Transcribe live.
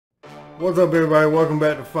What's up, everybody? Welcome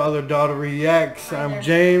back to Father Daughter Reacts. I'm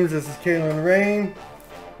James. This is Kaylin Rain.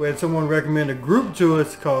 We had someone recommend a group to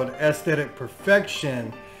us called Aesthetic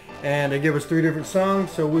Perfection, and they gave us 3 different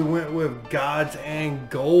songs, so we went with Gods and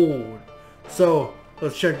Gold. So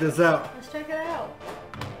let's check this out. Let's check it out.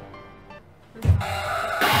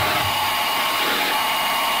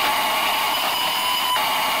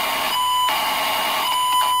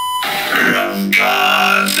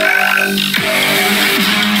 Gods and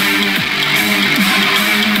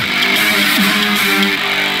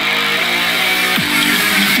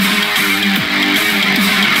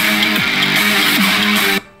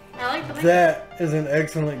That is an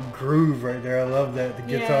excellent groove right there. I love that. The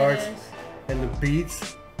guitars and the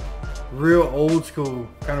beats. Real old school.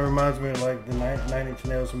 Kind of reminds me of like the 9 Inch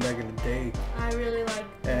Nails from back in the day. I really like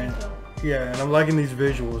and yeah, and I'm liking these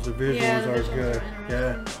visuals. The visuals are good.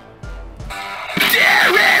 Yeah.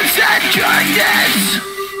 there is a darkness.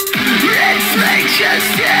 Inflicts a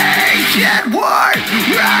stage at war.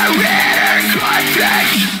 Our inner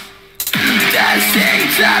conflict. The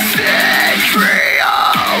seeds of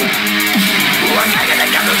vitriol. We're taking the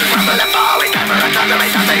candles and crumble and fall. We never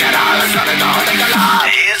underestimate something at all. It's not at all. Think a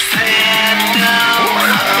lot. Is there no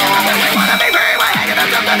hope? We wanna be free. We're hanging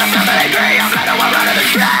up something to somebody agree. I'm letting one run of the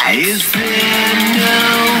train. Is there no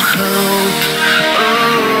hope?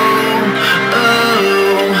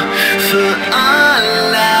 For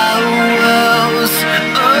all our woes.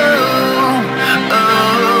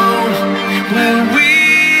 Will we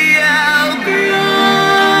outgrow?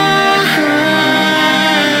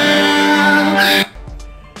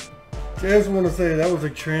 Just want to say that was a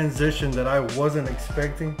transition that I wasn't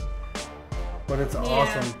expecting, but it's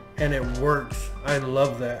awesome and it works. I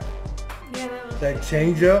love that. Yeah, that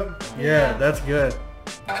change up. Yeah, that's good.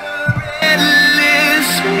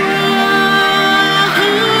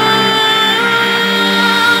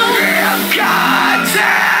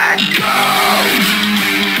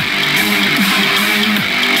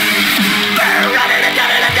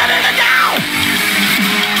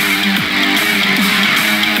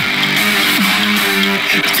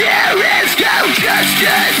 There is no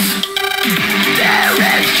justice. There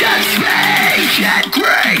is just rage and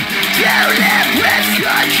greed. To live with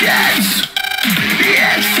conscience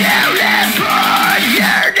is to live on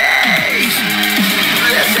your knees.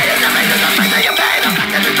 The sea is the face of the face that you pay. The fact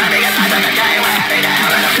that it's burning inside of the day. We're heading to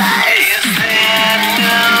hell in a place. Is there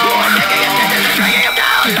no hope? Taking your stitches and dragging them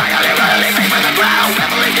down. Loyally, royally, pay for the ground.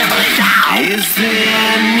 Rippling, dimpling down. Is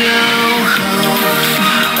there no hope?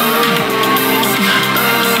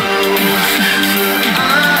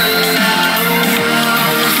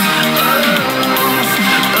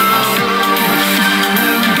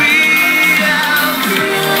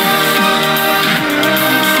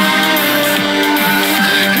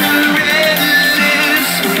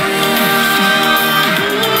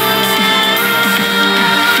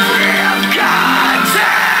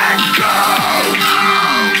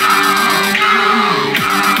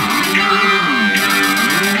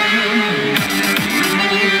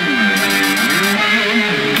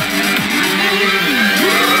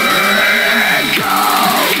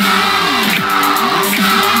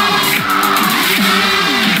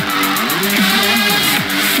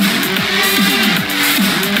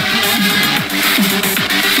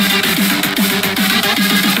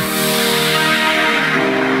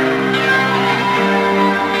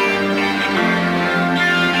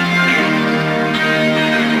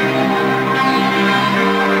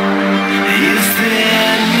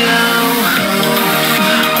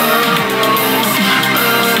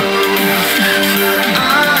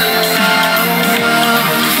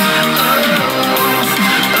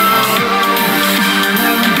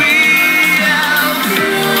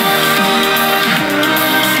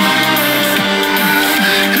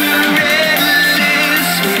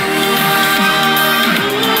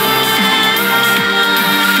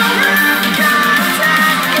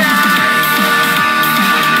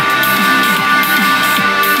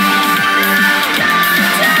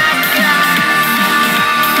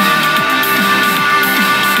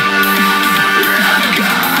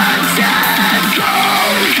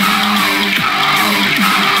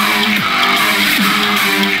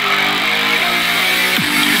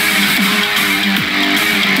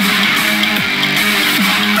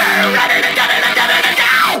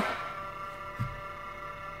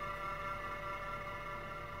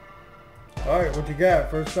 Alright, what you got?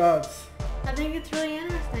 First thoughts? I think it's really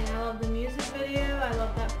interesting. I love the music video. I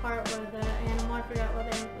love that part where the animal, I forgot what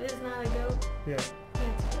it is, not a goat. Yeah.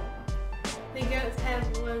 The goat's head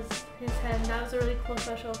was his head, and that was a really cool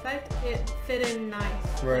special effect. It fit in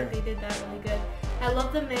nice. Right. Like, they did that really good. I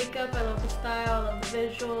love the makeup, I love the style, I love the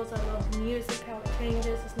visuals, I love the music, how it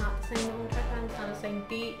changes. It's not the same the whole time, it's not the same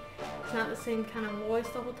beat, it's not the same kind of voice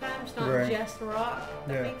the whole time, it's not Right. just rock, if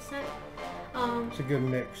that Yeah. makes sense. It's a good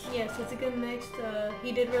mix. Yes, it's a good mix.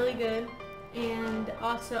 He did really good. And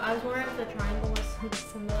also, I was wondering if the triangle was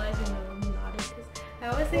symbolizing the Illuminati, because I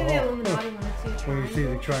always think of the Illuminati when I see a triangle. When you see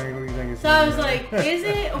the triangle, you think it's... So I was like, is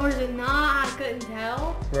it or is it not? I couldn't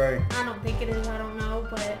tell. Right. I don't think it is, I don't know,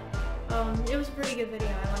 but it was a pretty good video.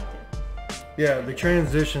 I liked it. Yeah, the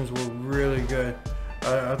transitions were really good.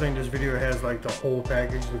 I think this video has like the whole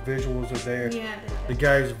package. The visuals are there. Yeah. The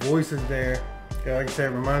guy's voice is there. Yeah, like I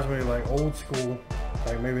said, it reminds me of like old school,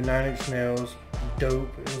 like maybe 9 Inch Nails.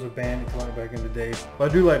 Dope. It was a band that came out back in the day.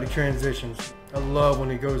 But I do like the transitions. I love when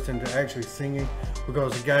he goes into actually singing,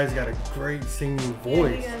 because the guy's got a great singing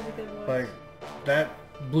voice. Yeah, he has a good voice. Like, that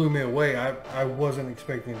blew me away. I wasn't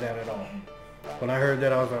expecting that at all. When I heard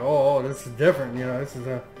that, I was like, oh, this is different. You know, this is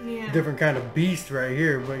a different kind of beast right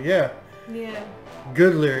here. But yeah,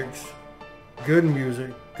 good lyrics, good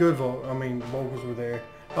music, good vocals were there.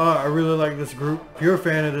 I really like this group. If you're a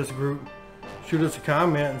fan of this group, shoot us a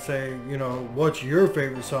comment and say, you know, what's your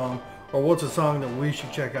favorite song, or what's a song that we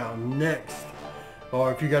should check out next.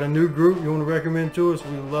 Or if you got a new group you want to recommend to us,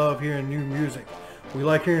 we love hearing new music. We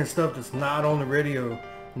like hearing stuff that's not on the radio,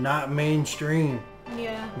 not mainstream.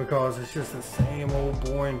 Yeah. Because it's just the same old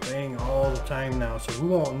boring thing all the time now. So we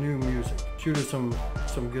want new music. Shoot us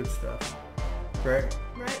some good stuff. Right?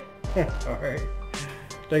 Right. All right.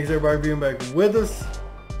 Thanks everybody for being back with us.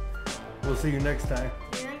 We'll see you next time.